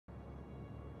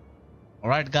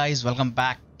Alright guys, welcome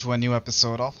back to a new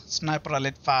episode of Sniper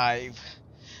Elite 5.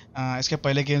 इसके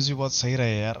पहले games भी बहुत सही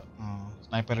रहे यार.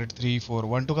 Sniper Elite 3, 4,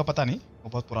 1, 2 का पता नहीं, वो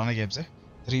बहुत पुराने गेम्स है.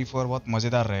 3, 4 बहुत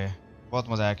मज़ेदार रहे, बहुत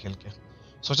मज़ा आया खेल के.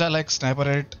 सोचा लाइक Sniper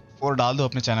Elite 4 डाल दो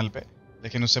अपने चैनल पे,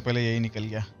 लेकिन उससे पहले यही निकल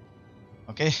गया.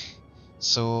 Okay,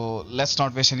 so let's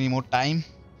not waste any more time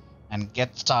and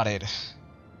get started.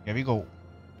 Here we go.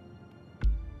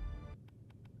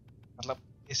 मतलब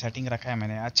ये सेटिंग रखा है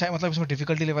मैंने. अच्छा है, मतलब इसमें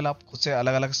डिफिकल्टी लेवल आप खुद से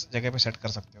अलग अलग जगह पे सेट कर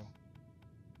सकते हो.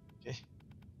 ओके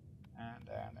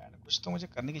एंड कुछ तो मुझे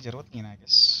करने की जरूरत नहीं है ना. I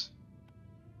guess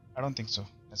I don't think so.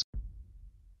 Let's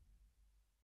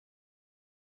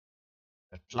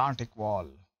Atlantic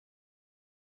wall.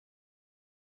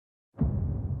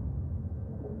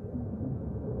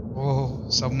 Oh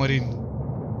submarine.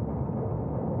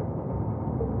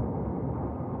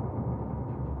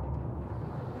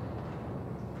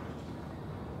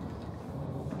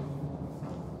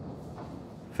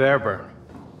 Fairburn.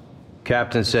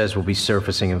 Captain says we'll be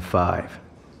surfacing in 5.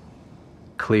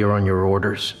 Clear on your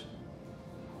orders?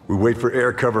 We wait for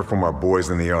air cover from our boys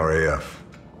in the RAF.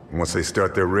 And once they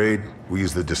start their raid, we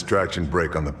use the distraction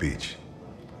break on the beach.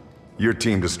 Your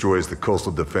team destroys the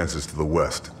coastal defenses to the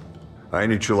west. I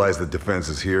neutralize the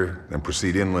defenses here, and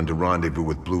proceed inland to rendezvous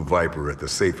with Blue Viper at the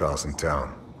safe house in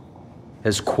town.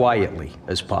 As quietly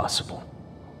as possible.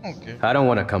 Okay. I don't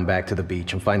want to come back to the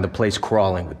beach and find the place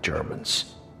crawling with Germans.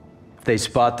 If they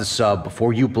spot the sub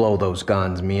before you blow those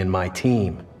guns, me and my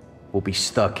team will be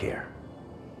stuck here.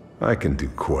 I can do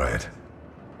quiet.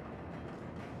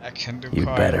 I can do You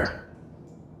quiet. better.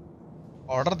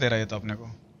 Order दे रहा है तो अपने को.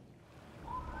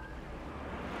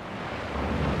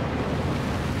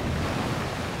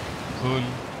 Cool.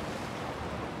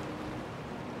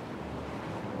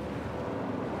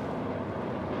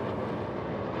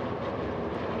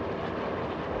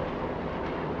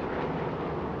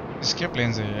 इसके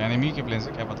planes है, enemy के planes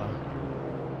है, क्या पता.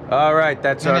 All right,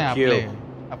 that's our cue.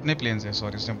 अपने प्लेन्स है.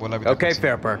 सॉरी, उसने बोला भी था. Okay,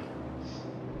 Fairburn.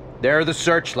 There are the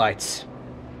searchlights.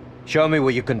 Show me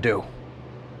what you can do.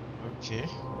 Okay.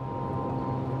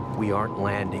 We aren't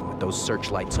landing with those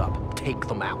searchlights up. Take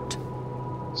them out.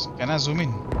 So can I zoom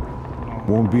in? No.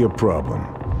 Won't be a problem.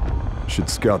 Should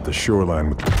scout the shoreline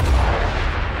with...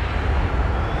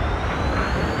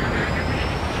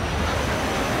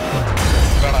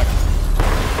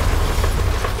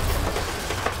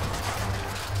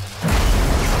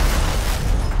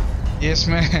 ये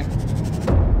इसमें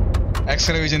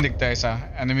x ray vision दिखता है ऐसा.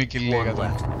 Enemy किल लेगा One तो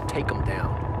left. Take them down.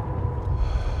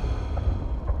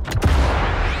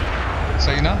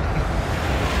 सही ना.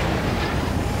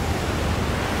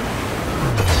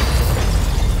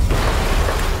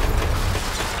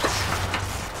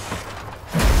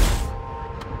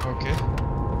 Okay,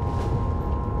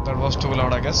 that was to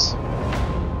loud I guess.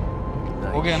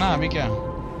 हो गया ना अभी क्या.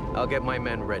 I'll get my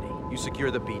men ready. You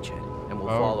secure the beachhead, and we'll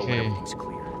follow when Okay. everything's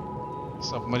clear.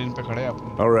 Submarine पे खड़े हैं अपन.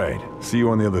 All right. See you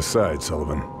on the other side,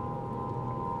 Sullivan.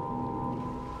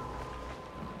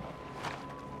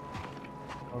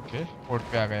 Okay, port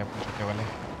पे आ गए अपन छोटे वाले.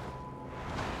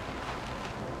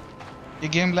 ये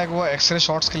गेम लाइक वो एक्सरे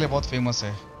शॉट्स के लिए बहुत फेमस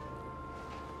है.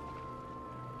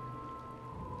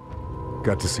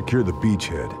 Got to secure the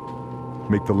beachhead.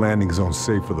 Make the landing zone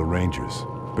safe for the Rangers.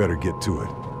 Better get to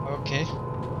it. Okay.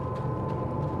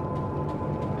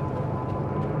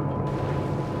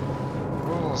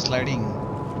 O sliding.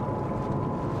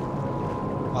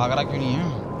 भाग रहा क्यों नहीं है.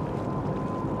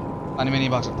 पानी में नहीं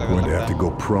भाग सकता. Going to have to go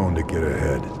prone to get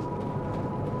ahead.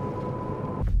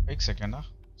 एक सेकेंड.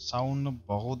 साउंड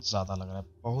बहुत ज्यादा लग रहा है,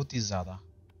 बहुत ही ज्यादा.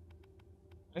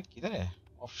 अरे किधर है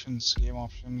ऑप्शंस, गेम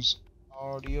ऑप्शंस,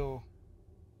 ऑडियो.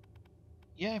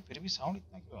 ये फिर भी साउंड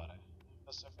इतना क्यों आ रहा है.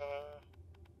 बस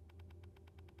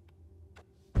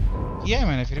किया है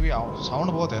मैंने, फिर भी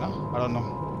साउंड बहुत है ना. I don't know.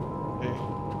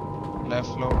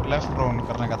 Left prone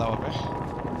करने का था वहाँ पे.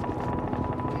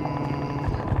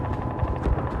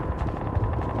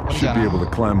 Should be able to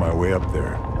climb my way up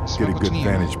there. Get a good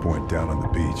vantage point down on the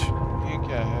beach. ये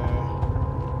क्या है.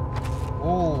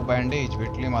 ओह बैंडेज,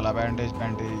 भेटली मला बैंडेज.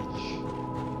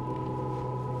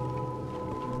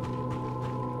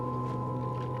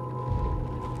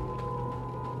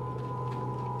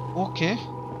 ओके,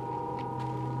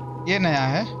 ये नया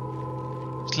है.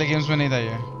 पिछले गेम्स में नहीं था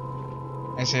ये.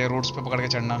 ऐसे रोड्स पे पकड़ के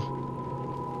चढ़ना.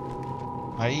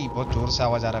 भाई बहुत जोर से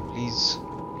आवाज आ रहा है. प्लीज.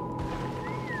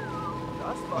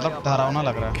 मतलब डरावना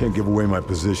लग रहा है. Can't give away my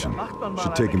position.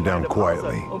 Should take him down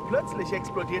quietly. Und plötzlich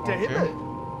explodiert der Okay. Himmel.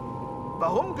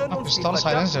 Warum gönnen uns die Pistole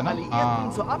silenced, verdammten ne?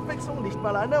 Alliierten zur Abwechslung nicht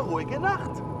mal eine ruhige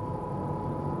Nacht?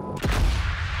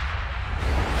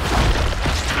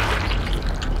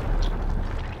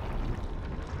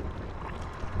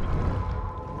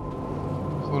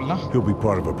 ना? He'll be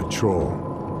part of a patrol.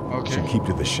 Okay. Should keep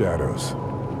to the shadows.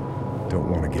 Don't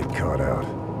want to get caught out.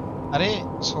 अरे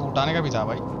उसको उठाने का भी था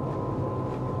भाई.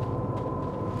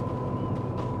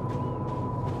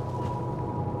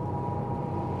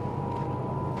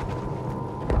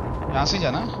 यहाँ से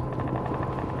जाना.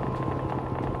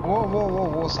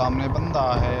 वो सामने बंदा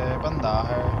है.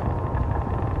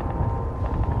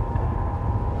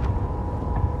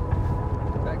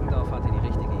 Bergendorf hatte die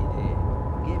richtige Idee.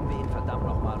 Geben wir ihnen verdammt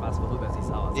nochmal was, worüber sie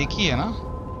sauer sind. एक ही है ना?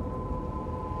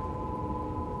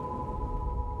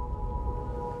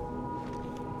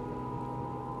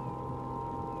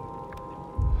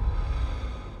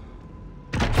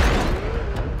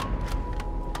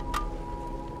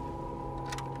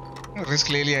 रिस्क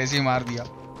ले लिया, ऐसे ही मार दिया.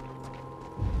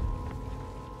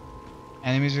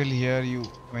 Enemies will hear you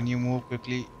when you move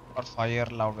quickly or fire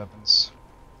loud weapons.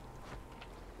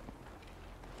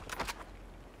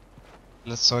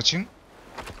 Let's search him.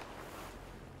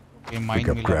 Okay, mine Think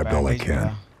I've मिला, grabbed all I bandage can.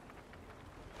 मिला.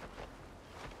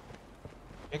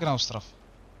 एक ना उस तरफ.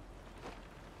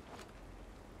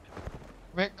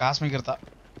 वे घास में गिरता.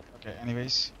 Okay,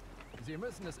 anyways. Sie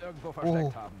müssen es irgendwo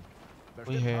versteckt haben.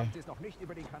 Bestimmt hey. haben sie es noch nicht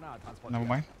über den Kanal transportiert. Never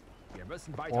mind. Wir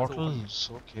müssen weiter suchen.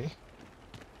 Portals, okay.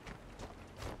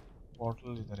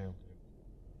 Portal इधर है, okay.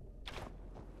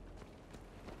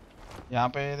 यहाँ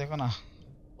पे देखो ना,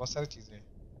 बहुत सारी चीजें.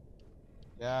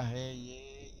 क्या है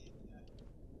ये?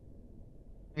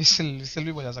 विसल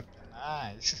भी बजा सकते हैं.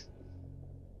 नाइस.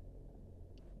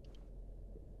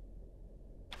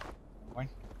 ओके,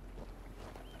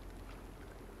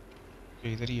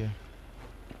 इधर ही है.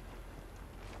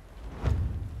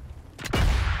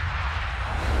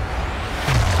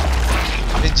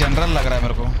 ये जनरल लग रहा है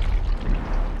मेरे को.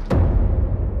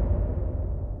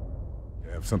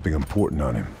 Have something important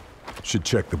on him. Should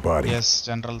check the body. Yes,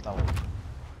 general था वो.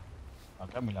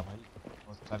 क्या मिला भाई?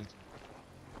 बहुत सारी चीज.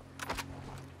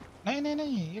 नहीं,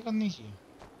 ये करनी चाहिए.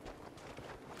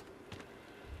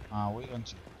 हाँ, वही करनी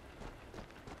चाहिए.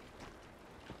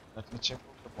 Let me check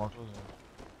the bottle.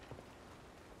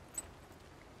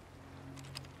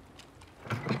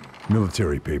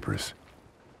 Military papers.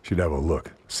 Should have a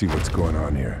look. See what's going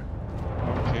on here.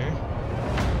 Okay.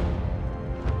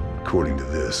 According to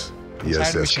this, the Side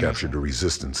SS mission. captured a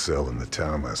resistance cell in the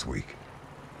town last week.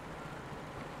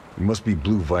 It must be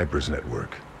Blue Viper's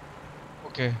network.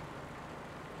 Okay.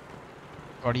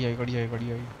 गाड़ी आई.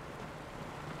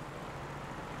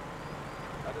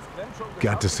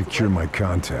 Got to secure my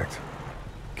contact.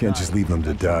 Can't just leave them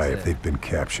to die if they've been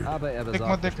captured. Aber er Deck besorgt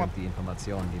mal. bestimmt die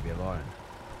Informationen, die wir wollen.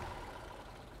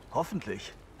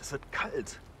 Hoffentlich. Es wird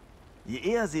kalt. Je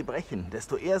eher sie brechen,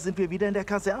 desto eher sind wir wieder in der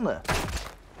Kaserne.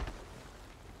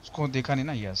 उसको देखा नहीं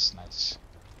ना. Yes, nice.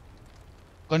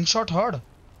 Gunshot heard.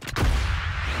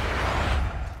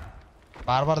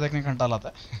 बार देखने का घंटा लाता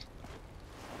है.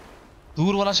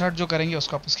 दूर वाला शॉट जो करेंगे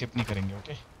उसको आप स्किप नहीं करेंगे.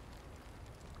 ओके.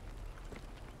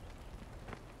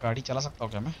 गाड़ी चला सकता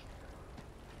हूँ क्या मैं?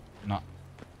 ना.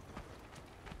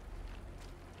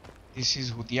 This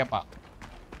is हुतियापा.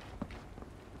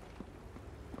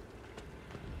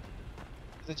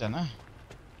 इधर जाना.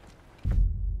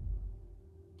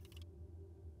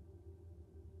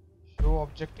 Show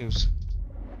objectives.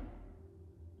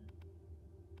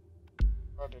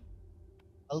 Got it.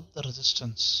 Help the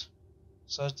resistance.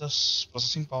 Search the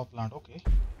processing power plant. Okay.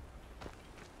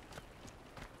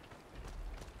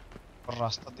 और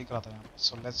रास्ता दिख रहा था यहाँ पे.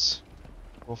 So let's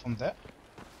go from there.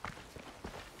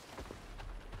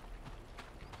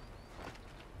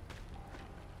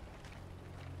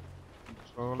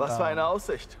 Was für eine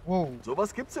Aussicht. Wow.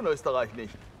 Sowas gibt's in Österreich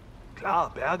nicht. Klar,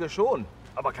 Berge schon,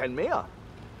 aber kein Meer.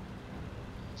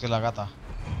 मुझे लगा था.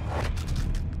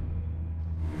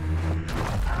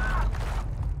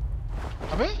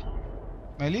 अबे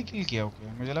मैंने ही किल किया.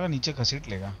 ओके, मुझे लगा नीचे घसीट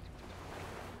लेगा.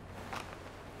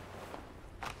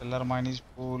 Colour minus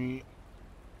pool.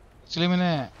 एक्चुअली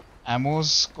मैंने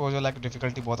एमोस को जो लाइक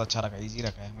डिफिकल्टी बहुत अच्छा रखा है, इजी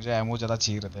रखा है. मुझे एमो ज़्यादा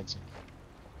चाहिए रहता है एक्चुअली.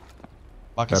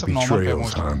 बाकी सब Happy नॉर्मल पे trails,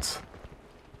 एमोस. Hans.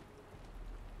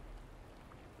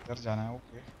 इधर जाना है.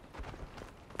 Okay.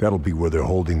 That'll be where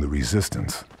they're holding the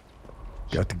resistance.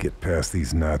 Got to get past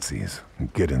these Nazis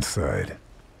and get inside.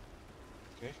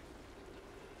 Okay.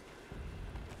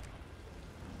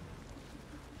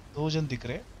 दो जन दिख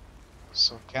रहे.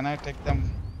 So can I take them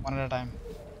one at a time?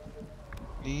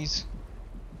 Please.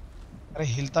 अरे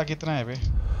हिलता कितना है बे?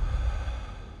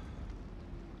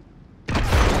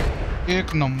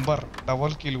 एक नंबर.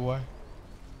 डबल किल हुआ है.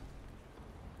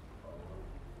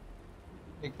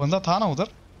 एक बंदा था ना उधर,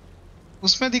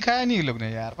 उसमें दिखाया नहीं ये लोग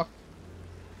ने यार.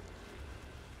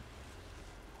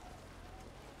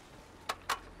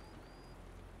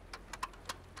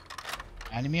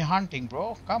 Enemy hunting,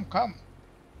 bro. Come, come.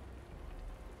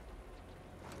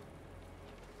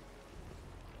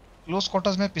 Close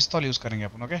quarters में पिस्तौल यूज करेंगे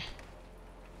अपन, ओके?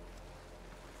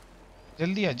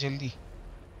 जल्दी आ, जल्दी.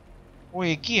 वो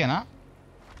एक ही है ना?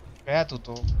 गया तू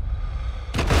तो.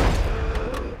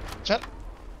 चल.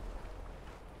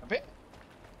 अबे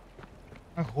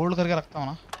मैं होल्ड करके रखता हूँ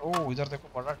ना. ओह इधर देखो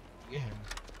बड़ा ये है.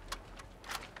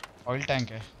 ऑयल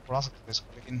टैंक है. उड़ा सकते थे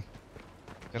इसको लेकिन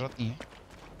जरूरत नहीं है.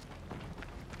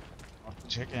 और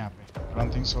कुछ है क्या यहाँ पे? I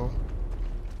don't think so.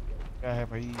 क्या है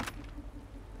भाई?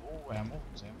 ओह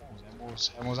Amos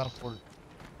are full.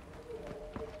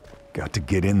 Got to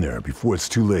get in there before it's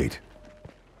too late.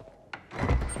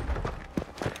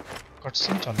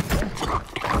 Cutscene चालू है.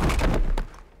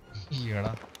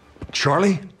 येड़ा.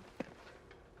 Charlie?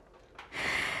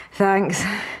 Thanks.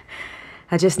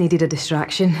 I just needed a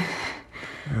distraction.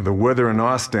 The weather in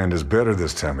Ostend is better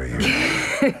this time of year.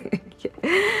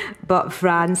 But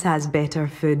France has better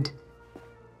food.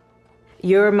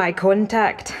 You're my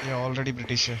contact. ये already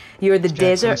British है. You're the उसके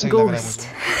accent desert से ही लग रहा है ghost.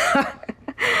 मुझे.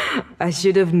 I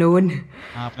should have known.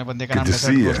 हाँ अपने बंदे का Good नाम to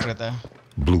desert see ghost ya. रहता है.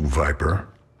 Blue Viper.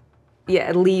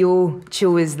 Yeah, Leo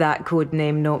chose that code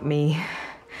name, not me.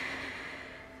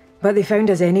 But they found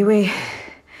us anyway,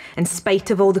 in spite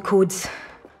of all the codes.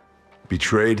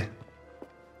 Betrayed?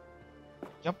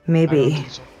 Yep. Maybe. I don't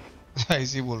think so.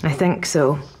 ऐसे ही बोल I रहा हूँ. think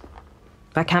so.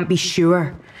 I can't be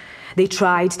sure. They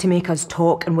tried to make us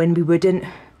talk, and when we wouldn't,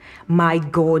 my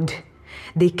God,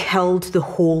 they killed the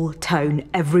whole town,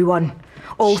 everyone.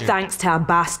 All Shit. thanks to a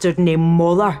bastard named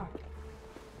Moller.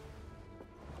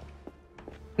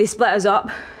 They split us up.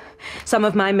 Some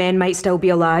of my men might still be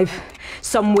alive.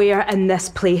 Somewhere in this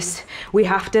place. We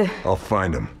have to... I'll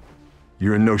find him.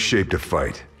 You're in no shape to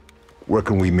fight. Where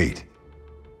can we meet?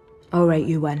 All right,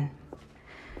 you win.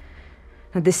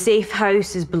 The safe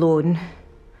house is blown.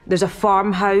 There's a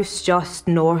farmhouse just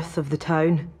north of the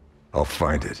town. I'll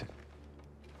find it.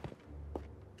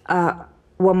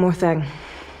 One more thing.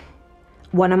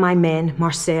 One of my men,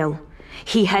 Marcel,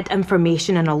 he hid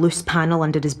information in a loose panel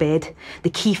under his bed. The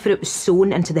key for it was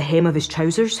sewn into the hem of his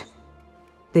trousers.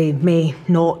 They may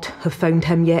not have found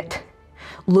him yet.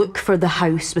 Look for the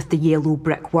house with the yellow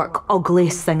brickwork.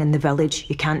 Ugliest thing in the village.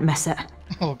 You can't miss it.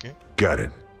 Okay. Got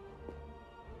it.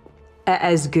 It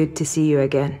is good to see you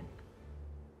again.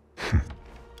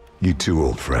 You too,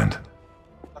 old friend.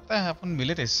 लगता है अपन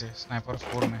मिले थे इससे sniper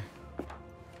 4 में.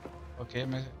 Okay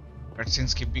मैं cutscene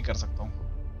skip भी कर सकता हूँ.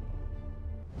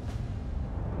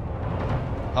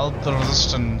 Help the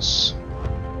resistance.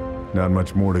 Not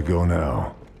much more to go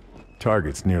now.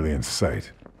 Target's nearly in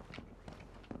sight.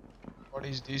 What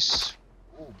is this?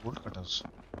 Oh, bolt cutters.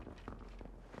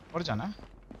 और जाना है?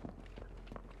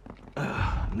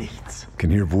 Nichts. Can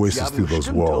hear Sie voices haben through those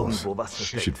bestimmt walls. irgendwo was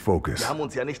versteckt. Should focus. Wir haben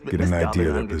uns ja nicht mit Get an idea Mistgabeln of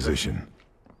their angegriffen. position.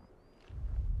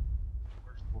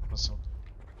 Focus out.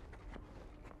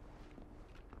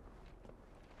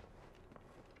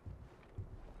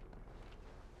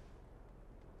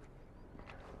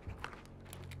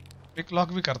 Pick lock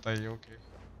भी करता है ये. Okay.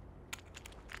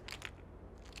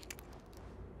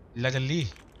 जल्दी.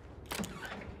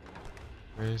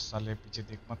 वे साले पीछे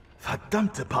देख मत.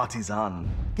 Verdammte Partisanen.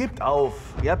 Gebt auf.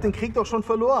 Ihr habt den Krieg doch schon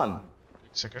verloren.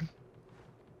 एक second.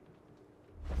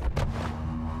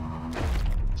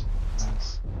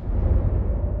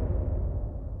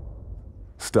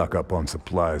 Stock up on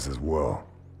supplies as well.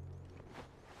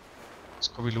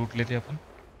 इसको भी लूट लेते अपन.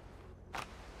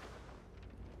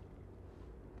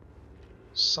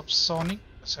 Subsonic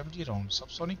SMG round.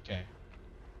 सबसोनिक क्या है?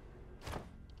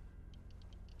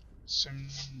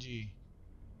 SMG.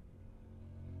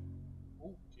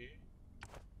 Okay.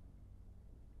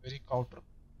 Very counter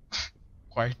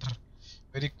quieter.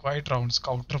 Very quite rounds.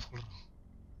 Counter बोल रहा हूँ.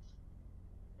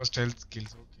 First health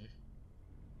skills. ओके.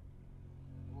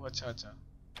 ओ अच्छा अच्छा.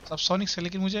 सबसोनिक से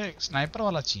लेकिन मुझे स्नाइपर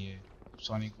वाला चाहिए.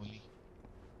 सबसोनिक गोली.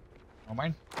 No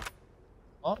mind.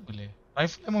 और मिले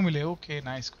राइफल एमो मिले. Okay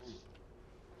nice cool.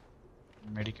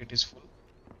 Medkit is full.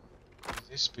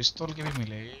 इस पिस्तौल के भी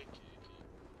मिले.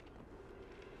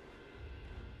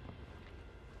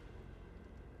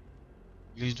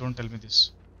 Please don't tell me this.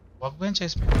 Workbench है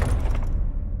इसमें.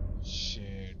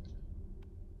 Shit.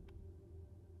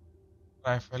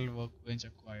 Rifle workbench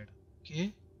acquired. Okay.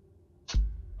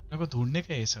 अपने को ढूंढने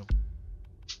का है ये सब.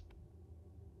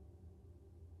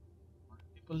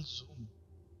 Multiple zoom.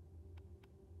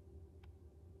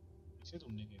 कैसे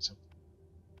ढूंढने का ये सब?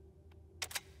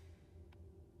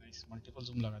 नाइस. मल्टीपल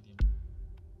जूम लगा दिया.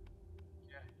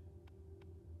 क्या है?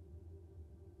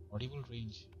 Audible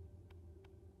range.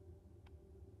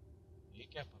 ये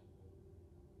क्या पर?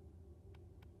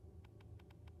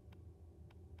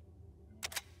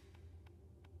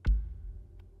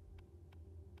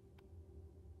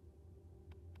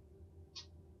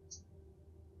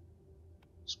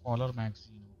 Smaller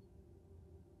magazine.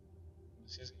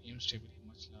 This is aim stability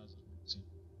much larger magazine.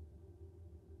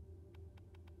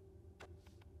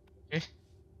 Okay.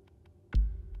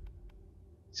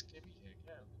 इसके भी है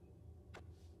क्या?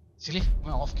 चलिए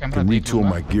मैं off camera Can देख retool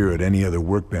लूँगा. my gear at any other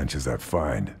workbenches I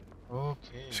find.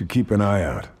 Okay. Should keep an eye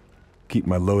out. Keep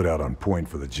my loadout on point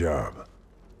for the job.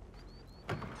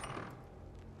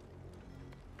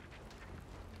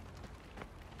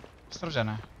 किस तरफ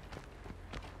जाना है?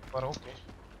 पर ओके.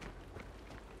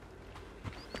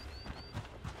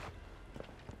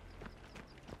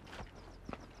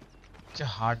 अच्छा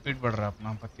हार्ट बीट बढ़ रहा है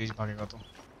अपना, पर तेज भागेगा तो.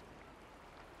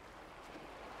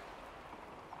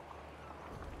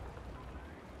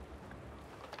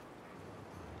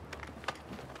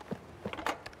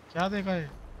 क्या देखा है?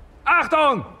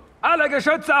 Achtung! Alle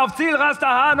Geschütze auf Zielraster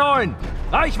H9!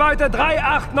 Reichweite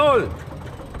 380!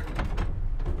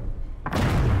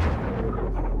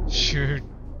 Shit.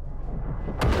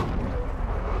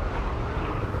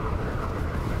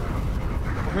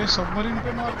 अबे सबमरीन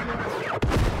पे मार दिया.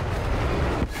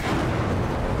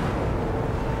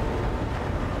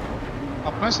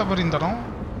 अपना सबमरीन दर रहा हूँ.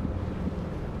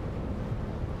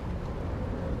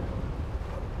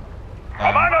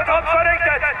 Kommandotrupp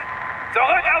vernichtet!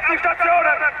 Zurück auf die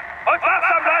Stationen! Und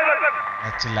wachsam bleiben!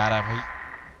 चिल्ला रहा है भाई.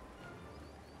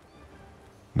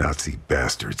 Nazi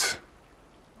bastards.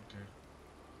 Okay.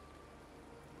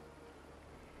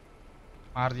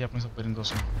 मार दिया अपने सबमरीन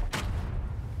दोस्त ने.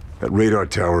 That radar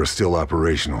tower is still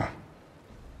operational.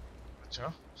 अच्छा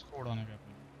उसको उड़ाने का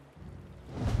अपने.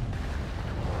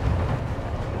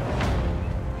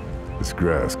 This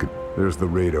grass could... There's the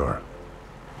radar.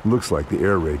 Looks like the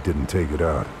air raid didn't take it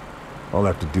out. I'll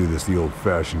have to do this the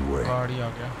old-fashioned way. गाड़ी आ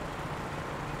गया.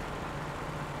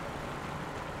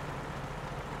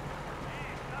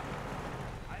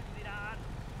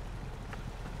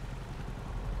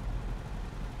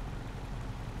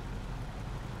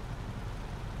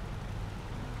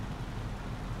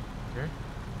 Okay.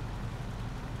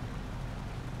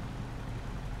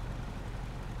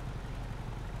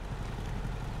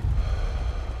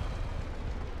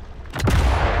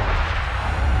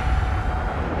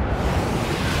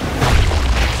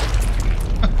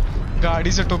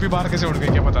 गाड़ी से टोपी बाहर कैसे उड़ गई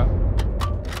क्या पता.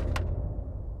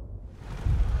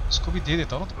 उसको भी दे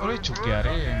देता हूँ तो. अरे चुप गया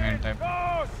रे मेन टाइम.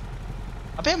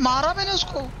 अबे मारा मैंने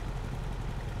उसको.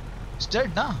 डेड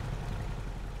ना.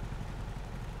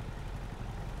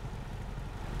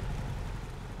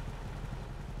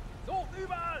 Sucht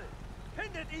überall!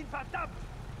 Findet ihn, verdammt!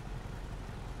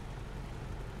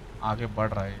 आगे बढ़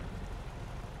रहा है.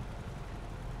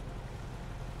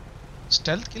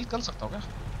 स्टेल्थ किल कर सकता हूँ क्या?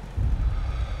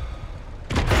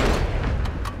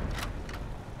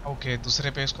 ओके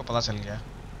दूसरे पे इसको पता चल गया.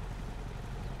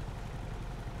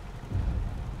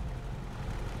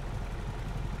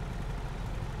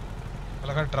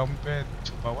 लगा ड्रम पे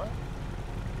छुपा हुआ है.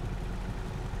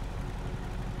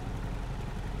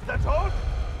 Der Tod?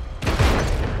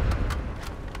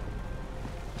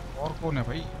 और कौन है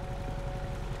भाई?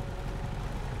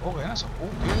 हो गया ना सब.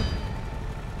 ओके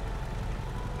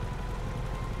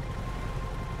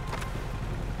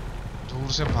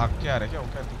दूर से भाग के आ रहे क्या?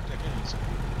 ओके दिख रहे क्या यहीं से?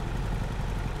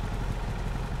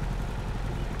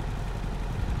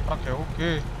 ओके ओके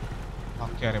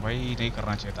भाग के आ रहे भाई. नहीं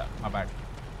करना चाहिए था. My bad.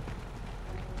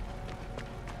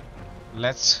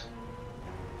 लेट्स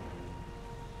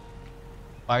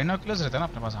बाइनोकुलर्स रहता है ना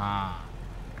अपने पास. हाँ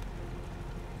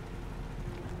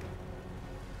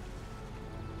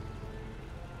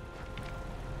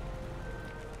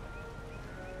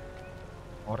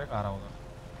और एक आ रहा होगा.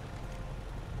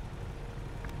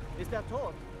 Ist er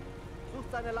tot?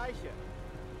 Sucht seine Leiche.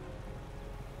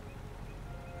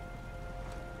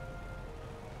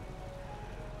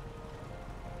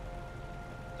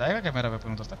 जाएगा क्या मेरा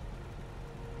वेपन उधर तक?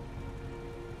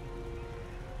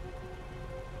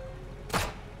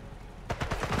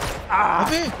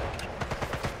 अबे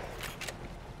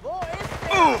Wo ist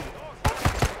er?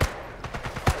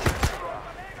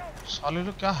 साले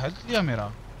लोग क्या हेल्थ लिया मेरा.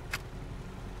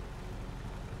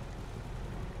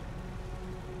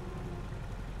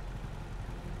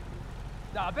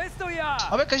 Da bist du ja!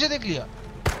 अबे कैसे देख लिया?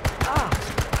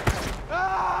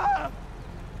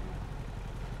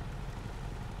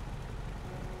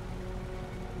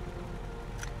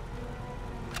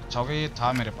 अच्छा हो गया ये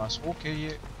था मेरे पास. ओके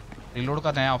ये रिलोड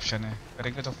का नया ऑप्शन है.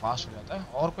 करेंगे तो फास्ट हो जाता है.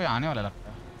 और कोई आने वाला लगता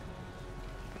है.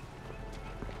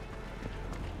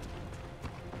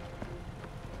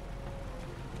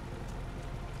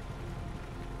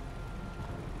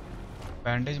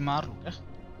 बैंडेज मार लूं क्या?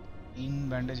 3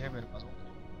 बैंडेज है मेरे पास.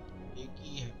 ओके एक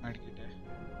ही है मेड किट है.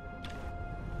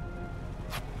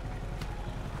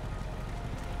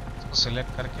 इसको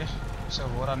सिलेक्ट करके उसे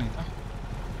हो रहा नहीं था,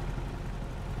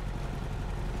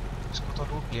 इसको तो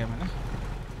लूट लिया मैंने।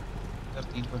 इधर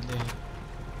 3 बंदे हैं।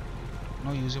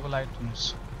 No usable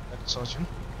items, let's search him.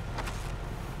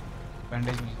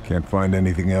 Bandage मिल गया। Can't find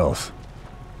anything else.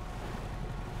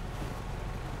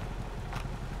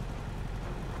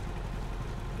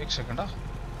 एक सेकंड,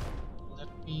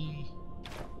 लेट मी,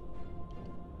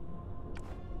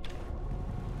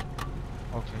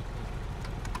 ओके।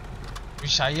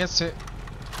 शायद से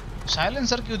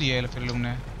साइलेंसर क्यों दिया है फिर लोग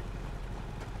ने?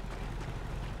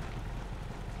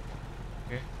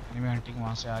 ओके, एनिमी हंटिंग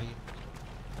वहां से आ रही है।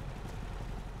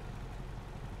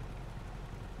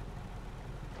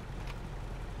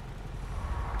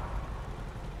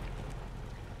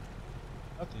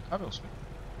 देखा भी उसमें।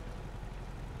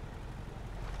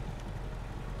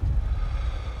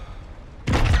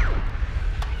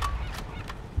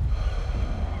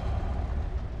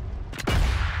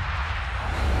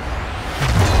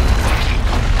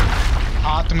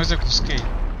 हाथ में से घुस के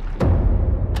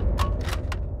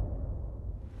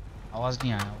आवाज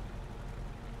नहीं आया।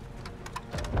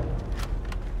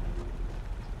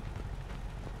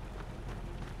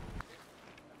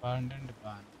 Abandoned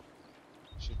barn।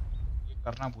 Shit, ये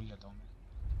करना भूल जाता हूँ मैं।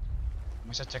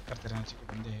 हमेशा चेक करते रहना चाहिए कि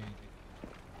बंदे हैं इधर।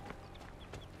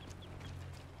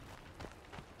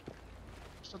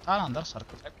 कुछ तो था ना अंदर,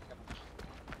 सर्कल टाइप करना।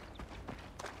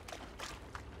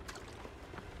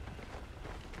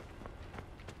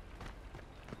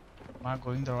 Am I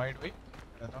going the right way?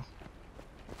 कहता हूँ।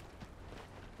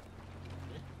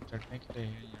 चढ़ने के लिए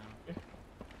है यहाँ पे।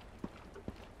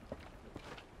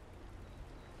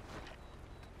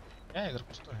 क्या इधर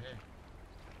कुछ तो है?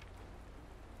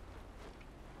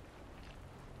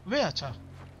 वे अच्छा,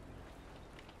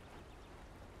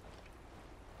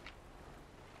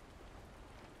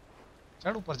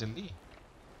 चढ़ ऊपर जल्दी।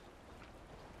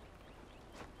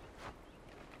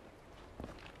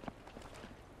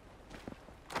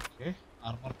 ओके,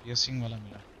 आर्मर पियर्सिंग वाला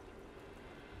मिला।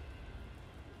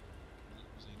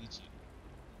 मुझे नहीं चाहिए।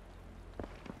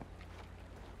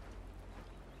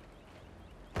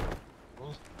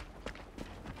 ओ,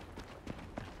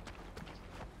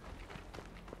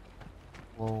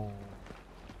 वो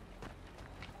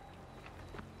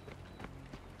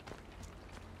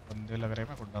बंदे लग रहे हैं,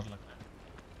 मेरे को डर लग रहा है।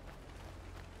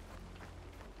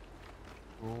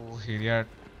 वो एरिया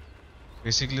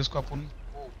बेसिकली उसको अपन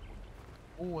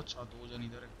ओ अच्छा, 2 जन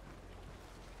इधर है।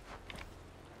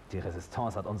 Die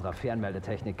Resistance hat unserer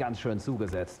Fernmeldetechnik ganz schön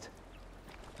zugesetzt.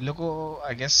 इन लोग को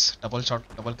I guess double shot,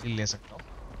 double kill ले सकता हूँ।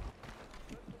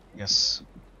 यस,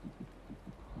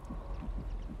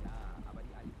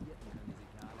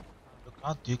 तो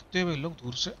कहाँ देखते हुए लोग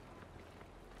दूर से।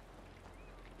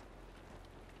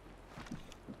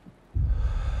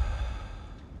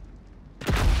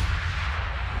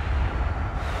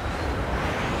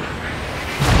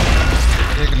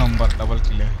 एक नंबर डबल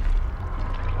किल है।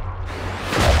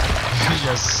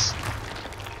 यस,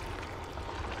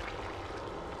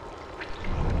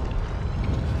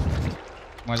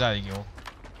 मजा आएगी। वो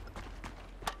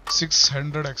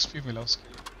 600 एक्सपी मिला उसके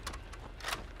लिए।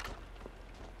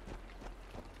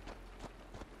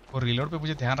 और रीलोड पे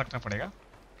मुझे ध्यान रखना पड़ेगा।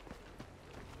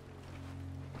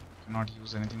 Not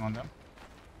use anything on them.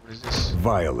 What is this?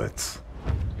 Violets.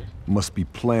 Okay. Must be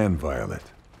Plan Violet.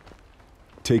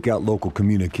 Take out local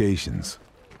communications.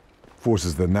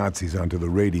 Forces the Nazis onto the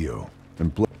radio.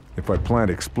 And if I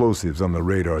plant explosives on the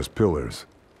radar's pillars,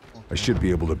 I should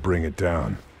be able to bring it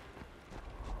down.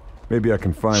 Maybe I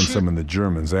can find some in the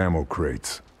Germans' ammo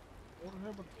crates.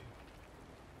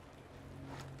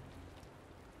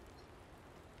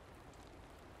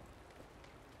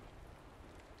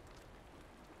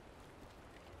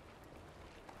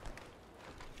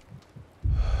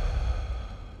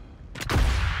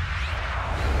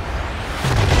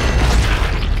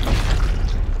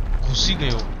 घुसी गए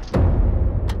हो।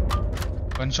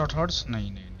 Gunshot hertz?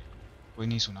 नहीं नहीं नहीं, कोई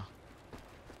नहीं सुना।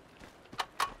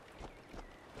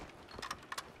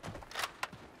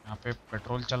 यहाँ पे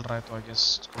पेट्रोल चल रहा है तो आई गेस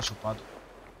इसको छुपा दो।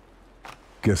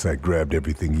 Guess I grabbed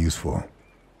everything useful.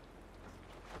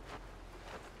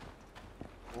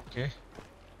 Okay,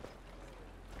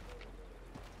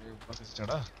 ऊपर से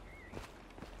चढ़ा।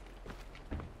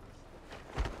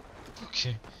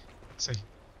 ओके, सही।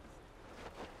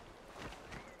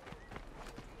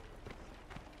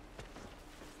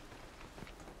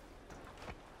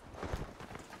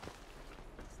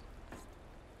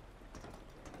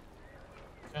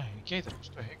 क्या है? क्या इधर कुछ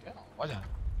तो है क्या? आवाज आ रहा है।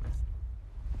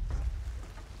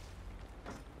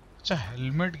 अच्छा,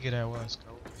 हेलमेट गिरा हुआ है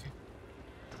इसका। ओके,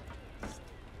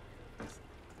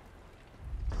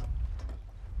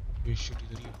 ये शिट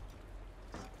इधर ही है।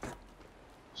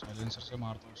 साइलेंसर से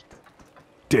मारता हूँ उसको।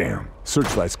 Damn,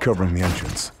 searchlight's covering the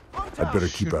entrance. I'd better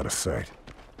keep out of sight.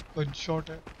 Gunshot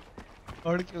है।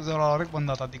 अड़ के उधर और एक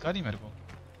बंदा था, दिखा नहीं मेरे को,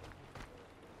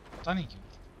 पता नहीं क्यों।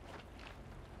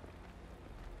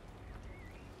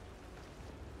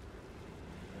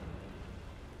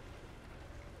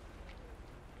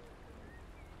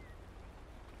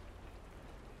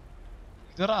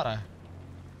 इधर आ रहा है।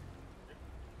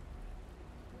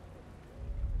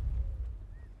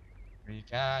 ये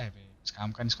क्या है भाई, इस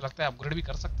काम का इसको लगता है अपग्रेड भी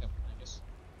कर सकते हैं I guess.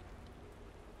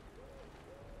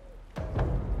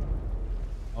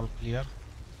 All clear.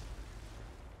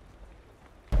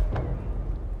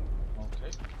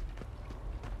 Okay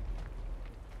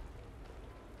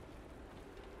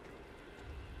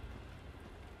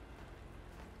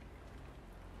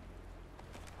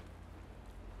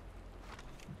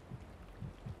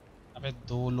अबे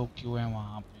 2 लोग क्यों हैं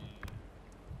वहां पे?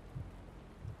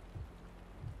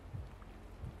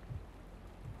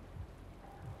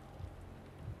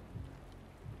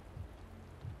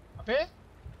 अबे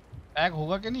टैग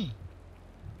होगा कि नहीं?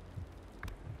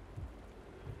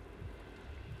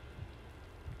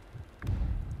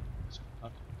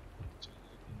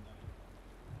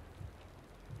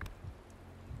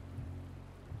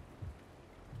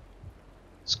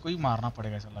 इसको ही मारना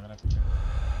पड़ेगा ऐसा लग रहा है।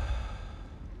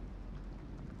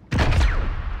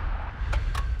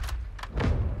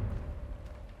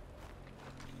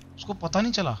 उसको पता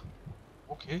नहीं चला।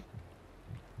 Okay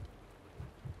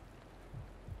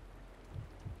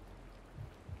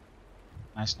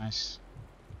nice nice.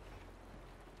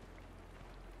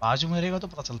 बाजू में रहेगा तो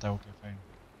पता चलता है। Okay fine.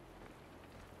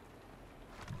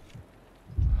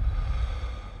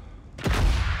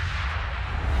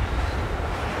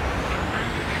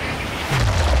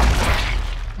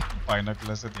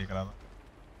 बाइनोकुलर से देख रहा था।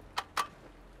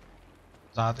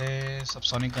 ज़्यादा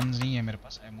सबसोनिक गन्स नहीं है मेरे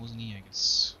पास, एमोज नहीं है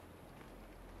किस।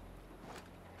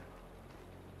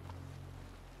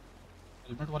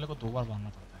 हेलमेट वाले को 2 बार बांधना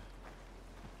पड़ता है।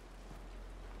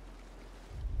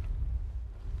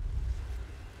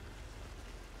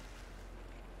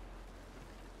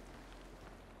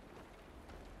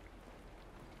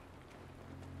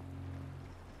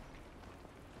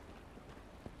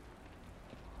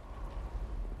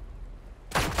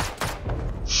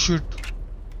 Shit.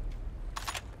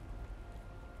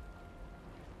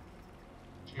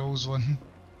 Close one.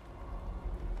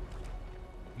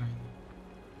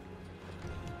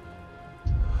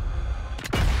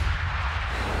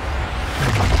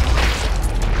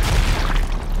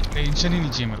 टेंशन ही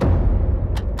नहीं चाहिए मेरे को।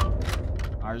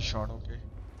 आई शॉट ओके।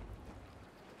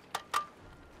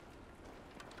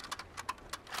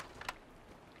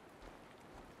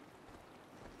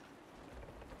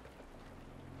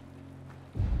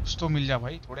 तो मिल जा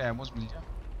भाई, थोड़े एमोस मिल जा।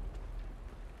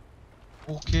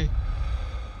 Okay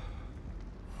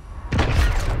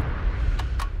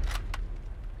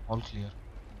all clear.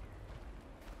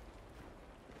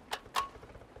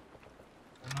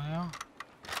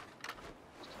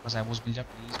 बस एमोस मिल जा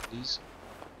प्लीज प्लीज।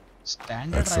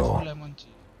 स्टैंडर्ड राइफल एमोन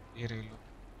चाहिए। ये ले लो।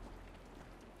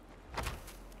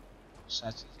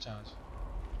 Satchel charge.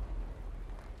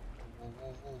 वो वो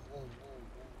वो वो वो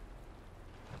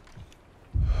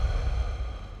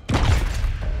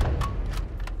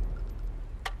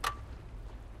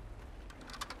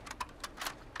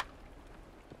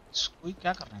कोई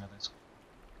क्या करने का था इसको?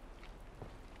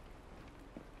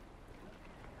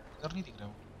 इधर नहीं दिख रहा,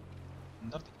 वो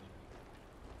अंदर दिख रहा है।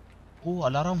 ओ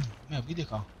अलार्म मैं अभी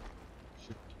देखा।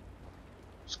 शिट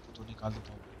इसको तो निकाल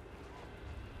देता हूँ।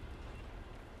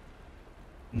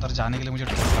 अंदर जाने के लिए मुझे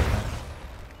डर लगता है।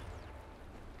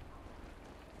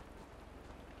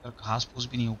 इधर घास फूस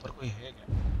भी नहीं, ऊपर कोई है क्या?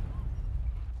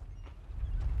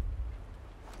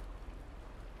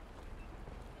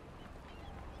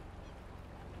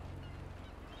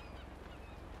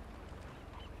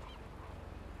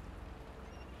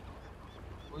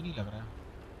 कोई नहीं लग रहा है।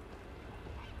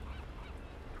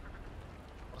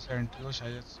 ऊपर से एंट्री हो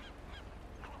शायद।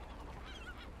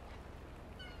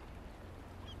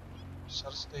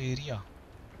 Search the area.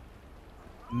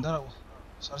 अंदर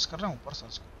सर्च कर रहा हूँ, ऊपर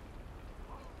सर्च कर।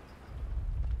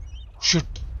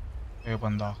 शिट ये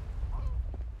बंदा।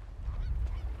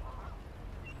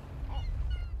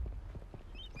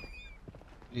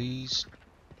 Please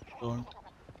don't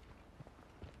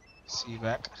see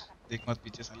back. देख मत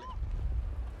पीछे साले।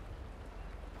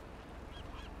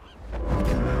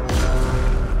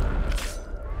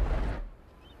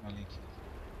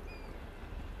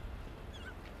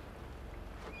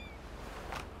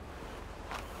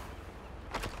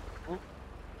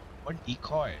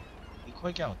 डिकॉय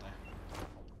डिकॉय क्या होता है?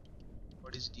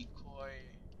 What is decoy?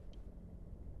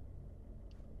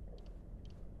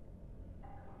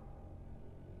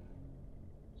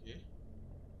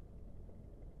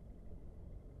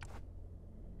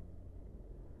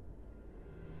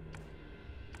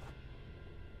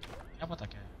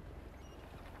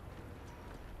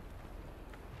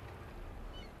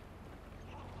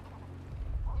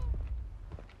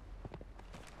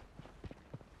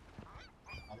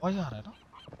 आवाज आ रहा है ना,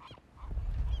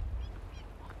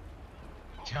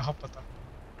 क्या पता।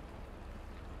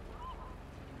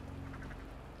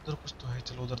 उधर कुछ तो है,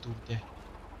 चलो उधर ढूंढते हैं,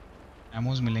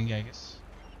 एमोज मिलेंगे आई गेस।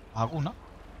 भागू ना,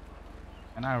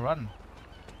 can I run?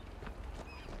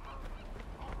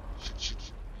 Shit shit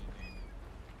shit, नहीं नहीं नहीं,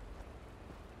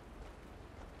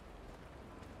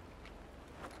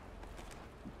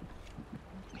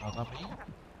 भागा भाई।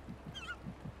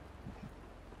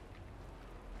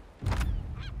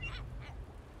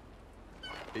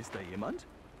 Ist da jemand?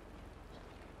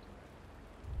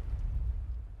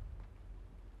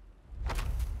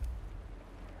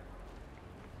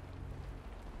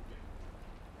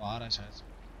 आ रहा है शायद से,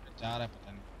 जा रहा है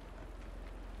पता नहीं।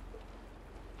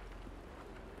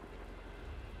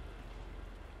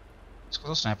 इसको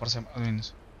तो स्नाइपर से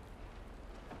मींस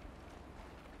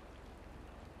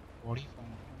बॉडी फॉर्म।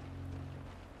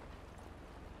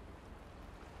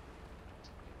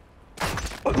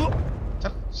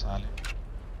 चल साले,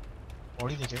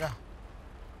 बॉडी देखेगा।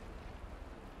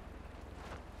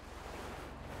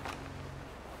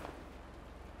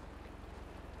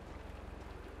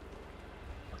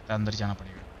 लगता है अंदर जाना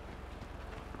पड़ेगा।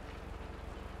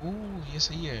 ओह ये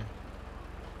सही है,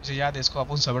 मुझे याद है इसको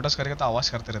अपन सबटस करेगा तो आवाज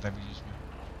करते रहता है बीच बीच में।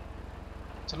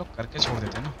 चलो करके छोड़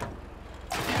देते हैं ना।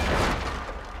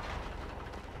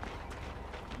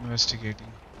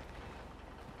 इन्वेस्टिगेटिंग।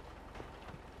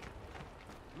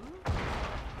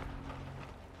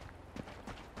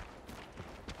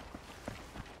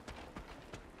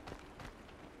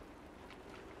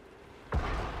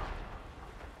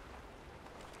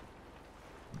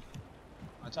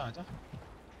 आजा आजा।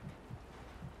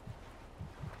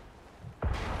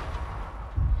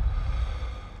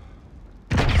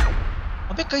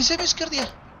 अबे कैसे मिस कर दिया?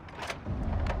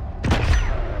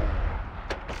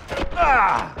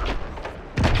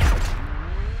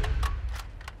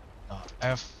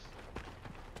 एफ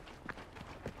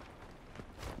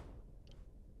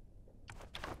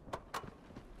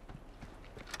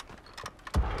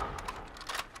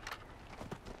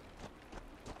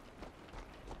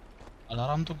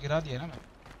अलार्म तो गिरा दिया ना मैं।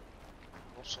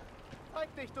 Zeig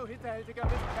dich, du hinterhältiger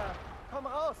Mistkerl. Komm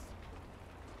raus.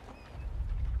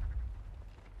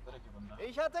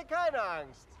 Ich hatte keine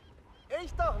Angst.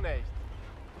 Ich doch nicht.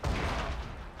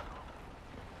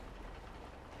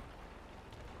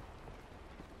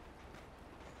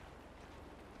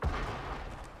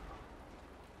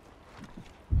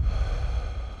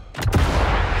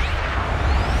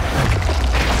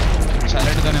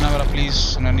 Silent करना मेरा प्लीज,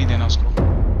 सुनने नहीं देना उसको।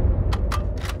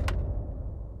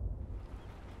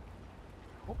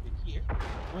 वो एक ही है,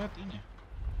 दो या तीन है।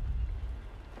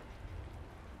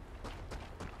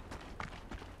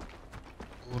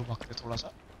 दूर भागते थोड़ा सा,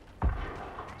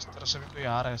 इस तरफ से भी कोई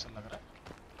आ रहा है ऐसा लग रहा है।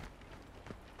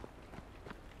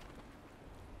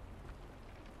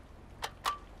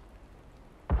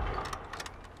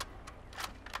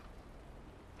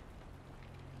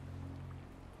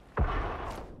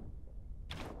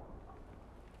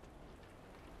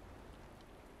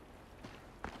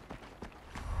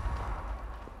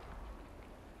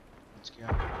 क्या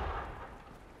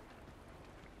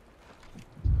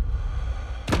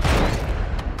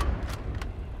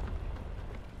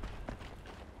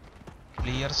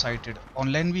प्लेयर साइटेड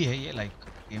ऑनलाइन भी है ये लाइक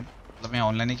गेम, मतलब मैं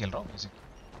ऑनलाइन ही खेल रहा हूँ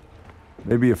basically.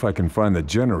 Maybe if I can find the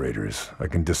generators, I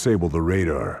can disable the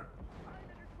radar.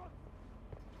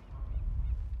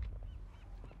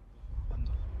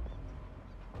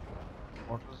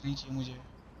 Bottle नहीं चाहिए मुझे।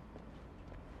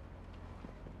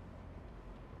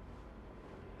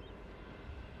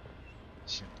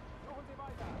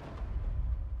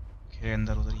 खेल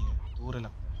अंदर उधर ही है, दूर है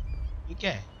लगता है। ये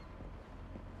क्या है?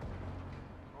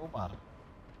 crowbar.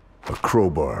 A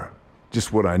crowbar.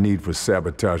 Just what I need for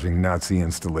sabotaging Nazi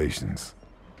installations.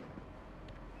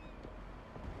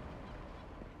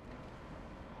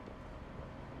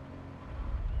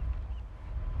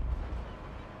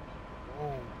 ओ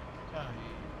क्या है?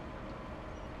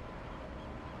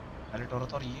 एलिटोर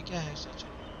और ये क्या है? सच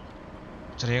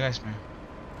कुछ रहेगा इसमें,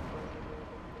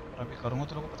 और अभी करूँगा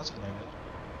तो लोगों को पता चल जाएगा।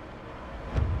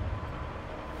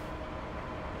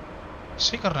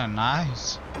 सही कर रहा है,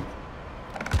 nice.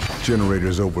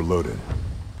 Generator's overloaded.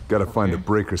 Gotta find the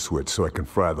breaker switch so I can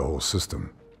fry the whole system.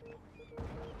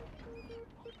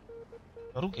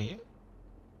 करूँ क्या ये?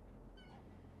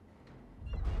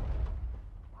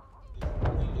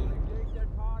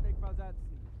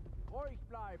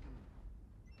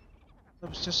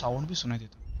 तब इससे साउंड भी सुनाई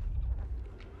देता।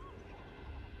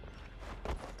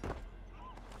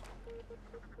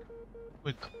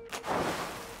 क्विक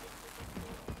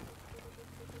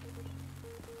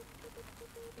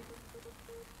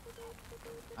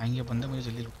आएंगे बंदे, मुझे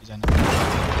जल्दी लुट के जाने हैं।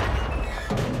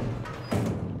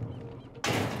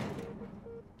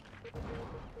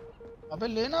 अबे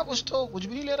लेना कुछ तो, कुछ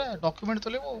भी नहीं ले रहा है। डॉक्यूमेंट तो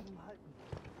ले वो।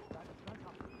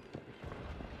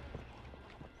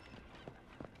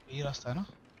 यही रास्ता है ना?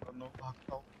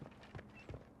 भागता हूँ।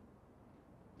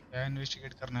 क्या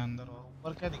इन्वेस्टिगेट करना है अंदर? और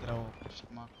ऊपर क्या दिख रहा है वो?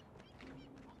 Question mark.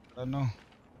 I don't know.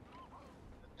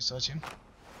 Searching.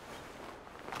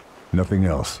 Nothing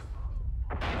else.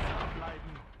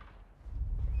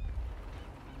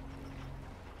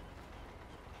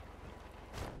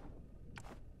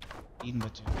 3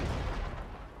 बचे।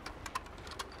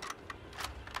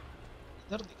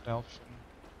 इधर दिख रहा है ऑप्शन।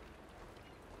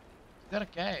 इधर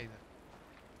क्या है? इधर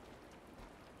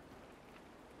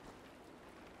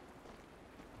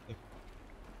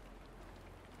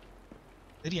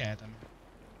इधर ही आया था मैं।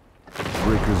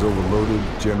 Breakers overloaded,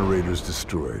 generators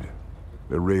destroyed.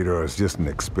 The radar is just an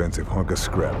expensive hunk of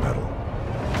scrap metal.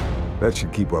 That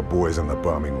should keep our boys on the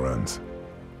bombing runs.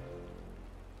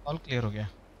 All clear हो गया।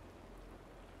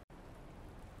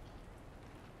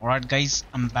 Alright guys,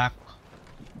 I'm back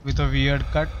with a weird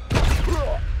cut.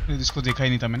 इसको देखा ही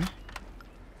नहीं था मैंने।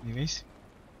 Anyways,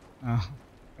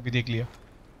 अभी देख लिया।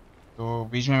 तो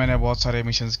बीच में मैंने बहुत सारे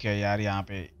मिशंस किया यार। यहाँ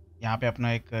पे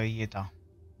अपना एक ये था,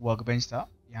 वर्क बेंच था।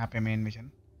 यहाँ पे मेन मिशन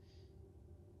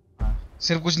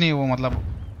सिर्फ कुछ नहीं, वो मतलब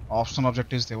ऑप्शनल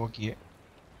ऑब्जेक्टिव्स थे, वो किए।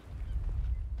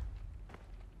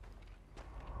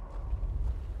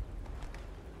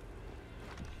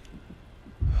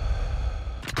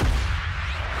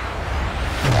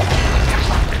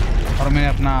 और मैंने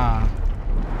अपना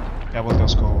क्या बोलते हैं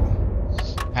उसको,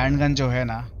 हैंडगन जो है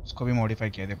ना, उसको भी मॉडिफाई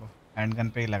किया। देखो हैंडगन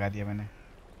पे ही लगा दिया मैंने।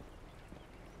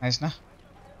 नाइस ना?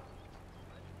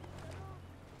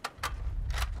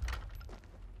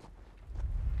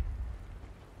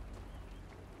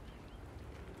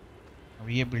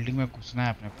 अभी ये बिल्डिंग में घुसना है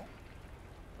अपने को।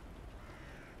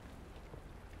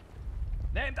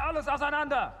 Nehmt alles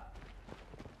auseinander!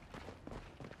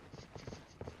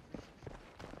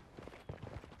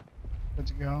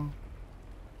 बच गया।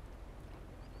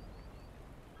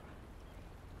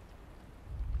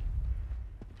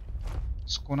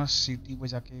 इसको ना सीटी पे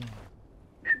जाके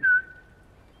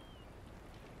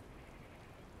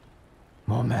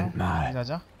Moment mal. जा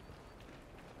जा।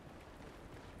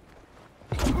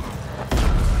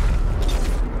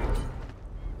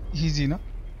 इजी ना?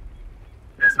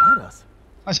 Was war das?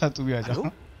 अच्छा तू भी आ जा।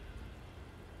 Hallo?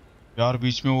 यार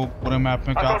बीच में वो पूरे मैप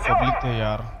में क्या पब्लिक थे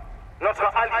यार। Notre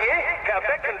allié, Herr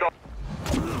Beckendorf.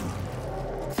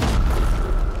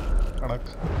 कड़क।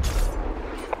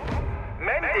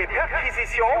 Mène des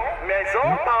perquisitions maison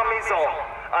par maison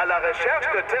à la recherche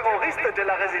de terroristes de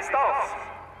la résistance.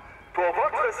 Pour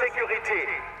votre sécurité,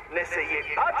 n'essayez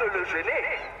pas de le gêner,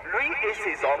 lui et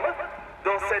ses hommes,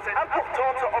 dans cette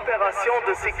importante opération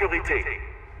de sécurité.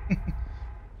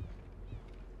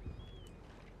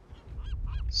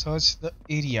 Search the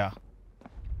area.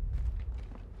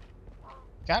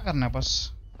 क्या करना है?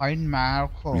 बस find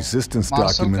Marco. Resistance Marcel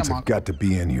documents क्या have got to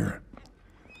be in here.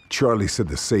 Charlie said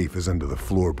the safe is under the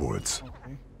floorboards.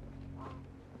 Okay.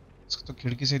 इसको तो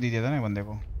खिड़की से दे दिया था ना बंदे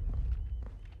को।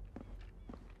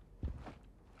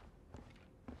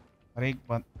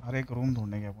 हर एक रूम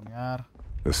ढूंढने गया अपन यार।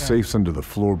 The safe's under the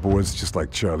floorboards, just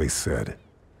like Charlie said.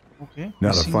 Okay.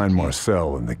 Now to find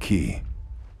Marcel and the key.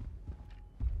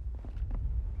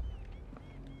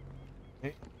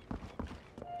 Okay.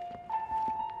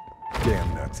 Damn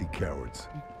Nazi cowards.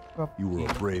 You were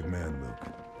a brave man, Luke.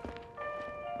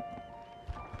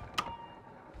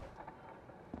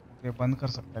 Okay, बंद कर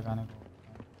सकते हैं गाने को।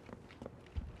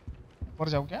 ऊपर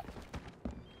जाओ क्या?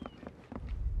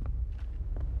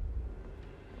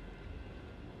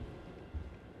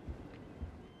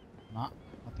 ना,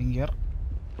 nothing here.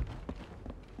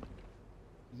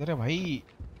 इधर है भाई।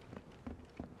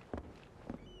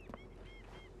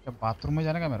 क्या बाथरूम में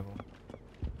जाने का मेरे को?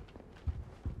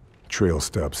 Trail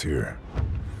stops here.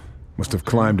 Must have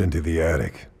climbed into the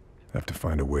attic. Have to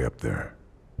find a way up there.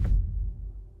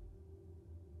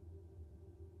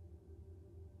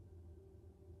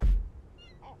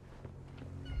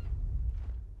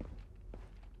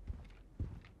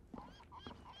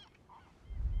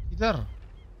 इधर।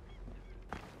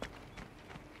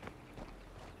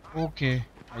 ओके,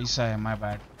 ऐसा है, माय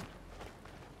बैड।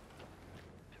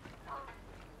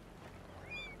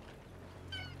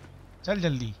 चल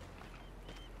जल्दी।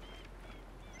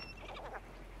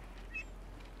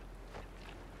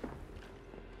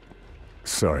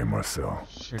 Sorry, Marcel.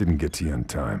 Shit. Didn't get to you in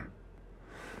time.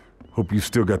 Hope you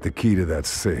still got the key to that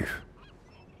safe.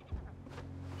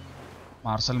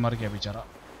 Martial मर गया बेचारा।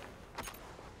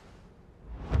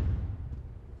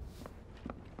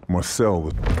 Marcel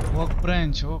was...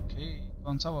 Workbench, okay.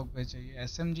 कौन सा workbench है ये?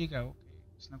 SMG का, okay.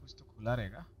 कुछ ना कुछ तो खुला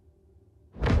रहेगा.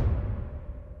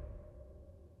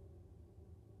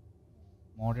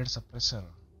 Modded suppressor.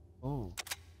 Oh.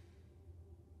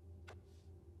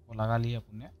 वो लगा लिया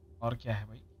अपन ने. और क्या है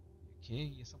भाई? Okay,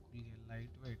 ये सब खुल गया.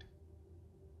 Lightweight.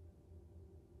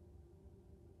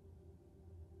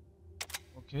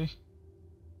 Okay.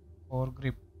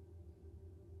 Foregrip.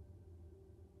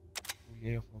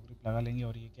 ये फोरग्रिप लगा लेंगे.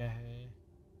 और ये क्या है?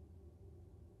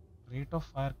 रेट ऑफ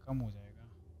फायर कम हो जाएगा.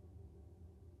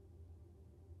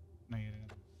 नहीं,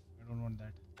 I don't want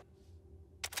that.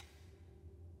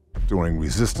 Storing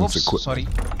resistance equipment. Sorry.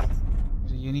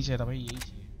 मुझे ये नहीं चाहिए था भाई, यही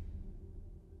चाहिए.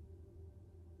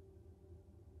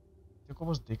 देखो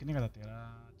बस देखने का था तेरा.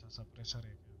 अच्छा सप्रेसर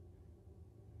है.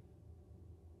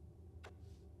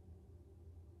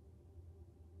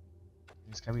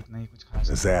 इसका भी इतना ही कुछ खास.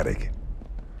 This attic.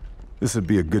 This would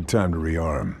be a good time to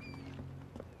rearm.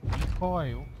 Decoy,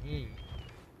 okay.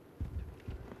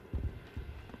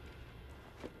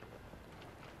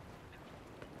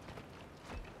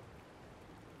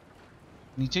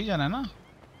 नीचे ही जाना है ना?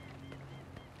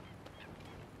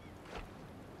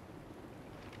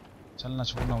 चलना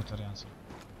छोड़ना उतर यहाँ से.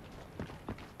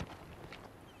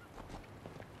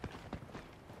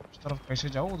 उस तरफ कैसे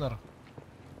जाओ उधर?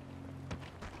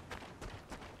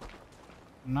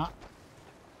 ना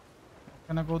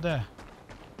ना को उधर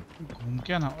घूम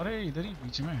के ना. अरे इधर ही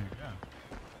बीच में है क्या?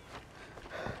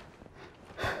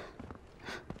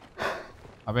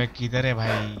 अबे किधर है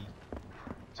भाई?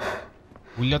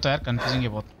 भूल लिया तो यार, कंफ्यूजिंग है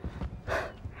बहुत.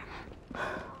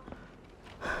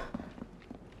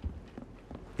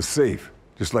 The safe,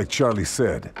 just like Charlie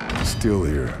said, is still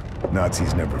here.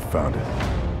 Nazis never found it.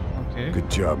 Okay. Good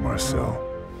job, Marcel.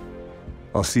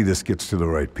 I'll see this gets to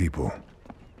the right people.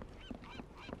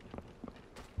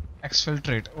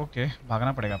 एक्सफिल्ट्रेट. Okay,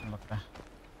 भागना पड़ेगा अपन लगता है.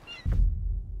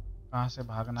 कहाँ से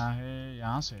भागना है?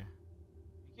 यहाँ से.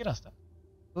 ये रास्ता.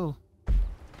 ओह,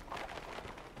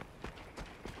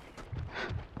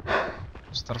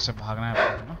 उस तरफ से भागना है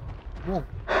अपन ना. वो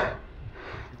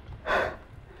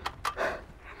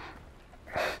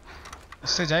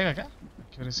इससे जाएगा क्या?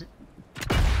 एक्यूरेसी.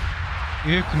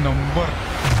 एक नंबर,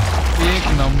 एक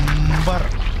नंबर.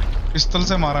 पिस्तल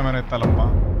से मारा मैंने इतना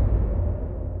लंबा.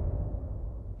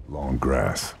 Long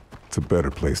grass. It's a better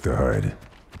place to hide.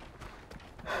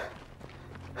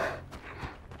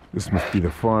 This must be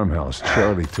the farmhouse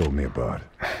Charlie told me about.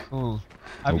 Cool.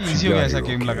 अभी इजी हो गया ऐसा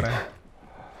गेम लग रहा है.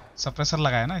 सप्रेसर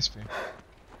लगाया ना इस पे.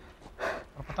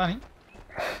 और पता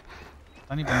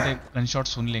नहीं बंदे गनशॉट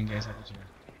सुन लेंगे ऐसा कुछ है.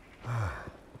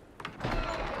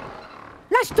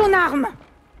 Lâche ton arme!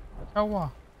 क्या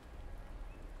हुआ?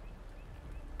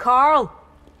 Carl!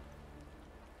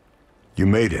 You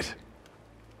made it.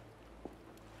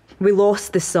 We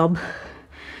lost the sub.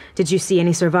 Did you see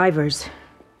any survivors?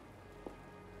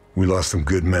 We lost some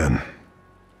good men.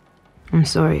 I'm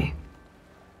sorry.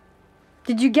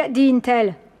 Did you get the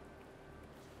intel?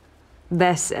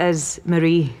 This is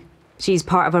Marie. She's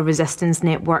part of a resistance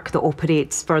network that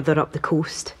operates further up the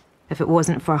coast. If it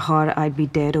wasn't for her, I'd be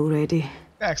dead already.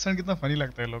 Accent कितना funny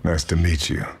लगता है लोग. Nice to meet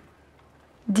you.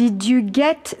 Did you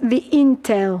get the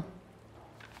intel?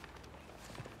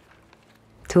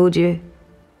 Told you.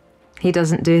 He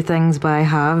doesn't do things by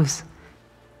halves.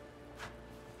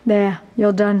 There,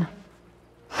 you're done.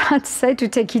 I'd say to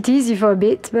take it easy for a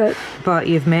bit, but... But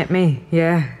you've met me,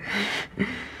 yeah.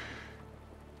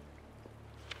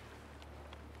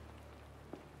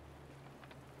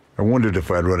 I wondered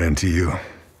if I'd run into you.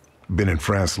 Been in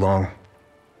France long?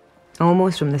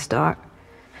 Almost from the start.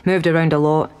 Moved around a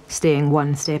lot, staying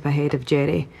one step ahead of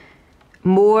Jerry.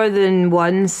 More than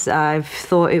once, I've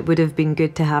thought it would have been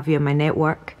good to have you in my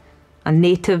network. A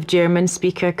native German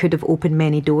speaker could have opened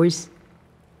many doors.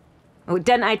 Oh,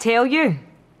 didn't I tell you?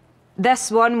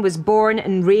 This one was born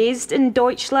and raised in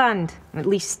Deutschland, at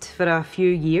least for a few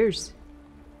years.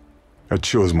 I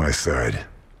chose my side.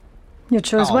 You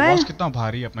chose well. आवाज कितना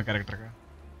भारी है अपना character का.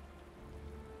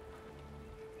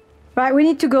 Right, we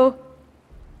need to go.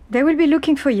 They will be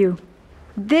looking for you.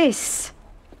 This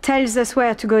tells us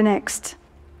where to go next.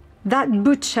 That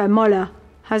butcher, Moller,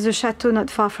 has a chateau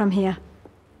not far from here.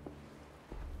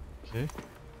 Okay.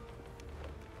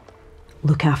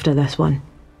 Look after this one.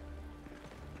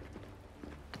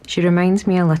 She reminds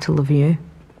me a little of you.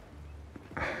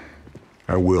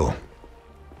 I will.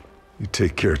 You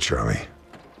take care, Charlie.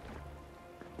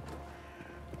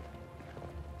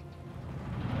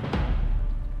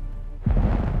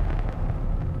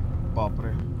 बाप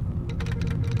रे.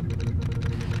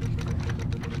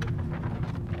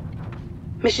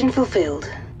 Mission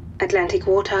fulfilled. Atlantic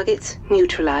war targets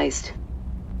neutralized.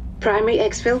 Primary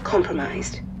exfil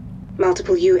compromised.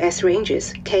 Multiple US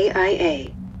Rangers,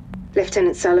 KIA.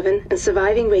 Lieutenant Sullivan and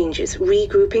surviving Rangers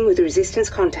regrouping with resistance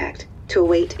contact to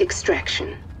await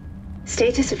extraction.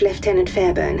 Status of Lieutenant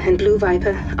Fairburn and Blue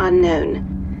Viper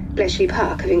unknown. Bletchley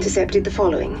Park have intercepted the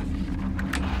following.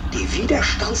 Die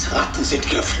Widerstandsratten sind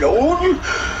geflohen?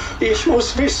 Ich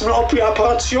muss wissen, ob die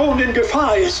Operation in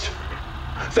Gefahr ist.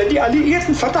 Wenn die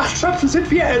Alliierten Verdacht schöpfen, sind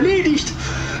wir erledigt.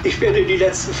 Ich werde die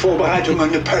letzten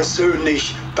Vorbereitungen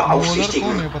persönlich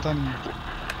beaufsichtigen.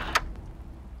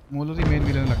 Molar he main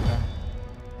villain लगता है।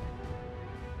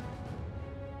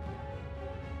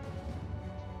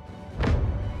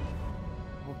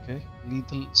 Okay,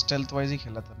 lethal stealth wise ही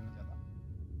खेला था मैंने ज्यादा।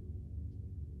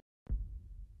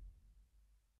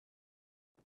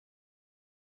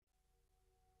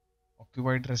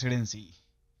 Occupied residency.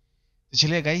 तो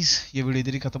चलिए guys, ये video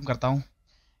इधर ही खत्म करता हूँ।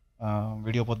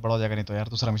 वीडियो बहुत बड़ा हो जाएगा नहीं तो यार,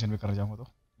 दूसरा मिशन भी कर जाऊंगा तो।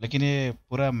 लेकिन ये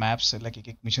पूरा मैप से लाइक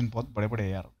एक मिशन बहुत बड़े बड़े है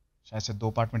यार, शायद से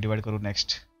 2 पार्ट में डिवाइड करूँ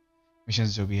नेक्स्ट मिशन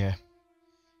जो भी है।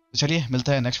 तो चलिए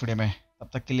मिलता है नेक्स्ट वीडियो में, तब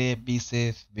तक के लिए be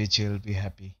safe, B chill, be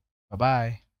happy, bye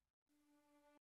bye.